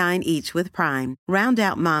 $9.99 each with Prime. Round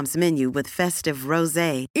out Mom's menu with festive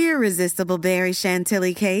rosé, irresistible berry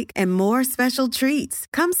chantilly cake, and more special treats.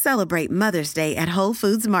 Come celebrate Mother's Day at Whole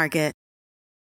Foods Market.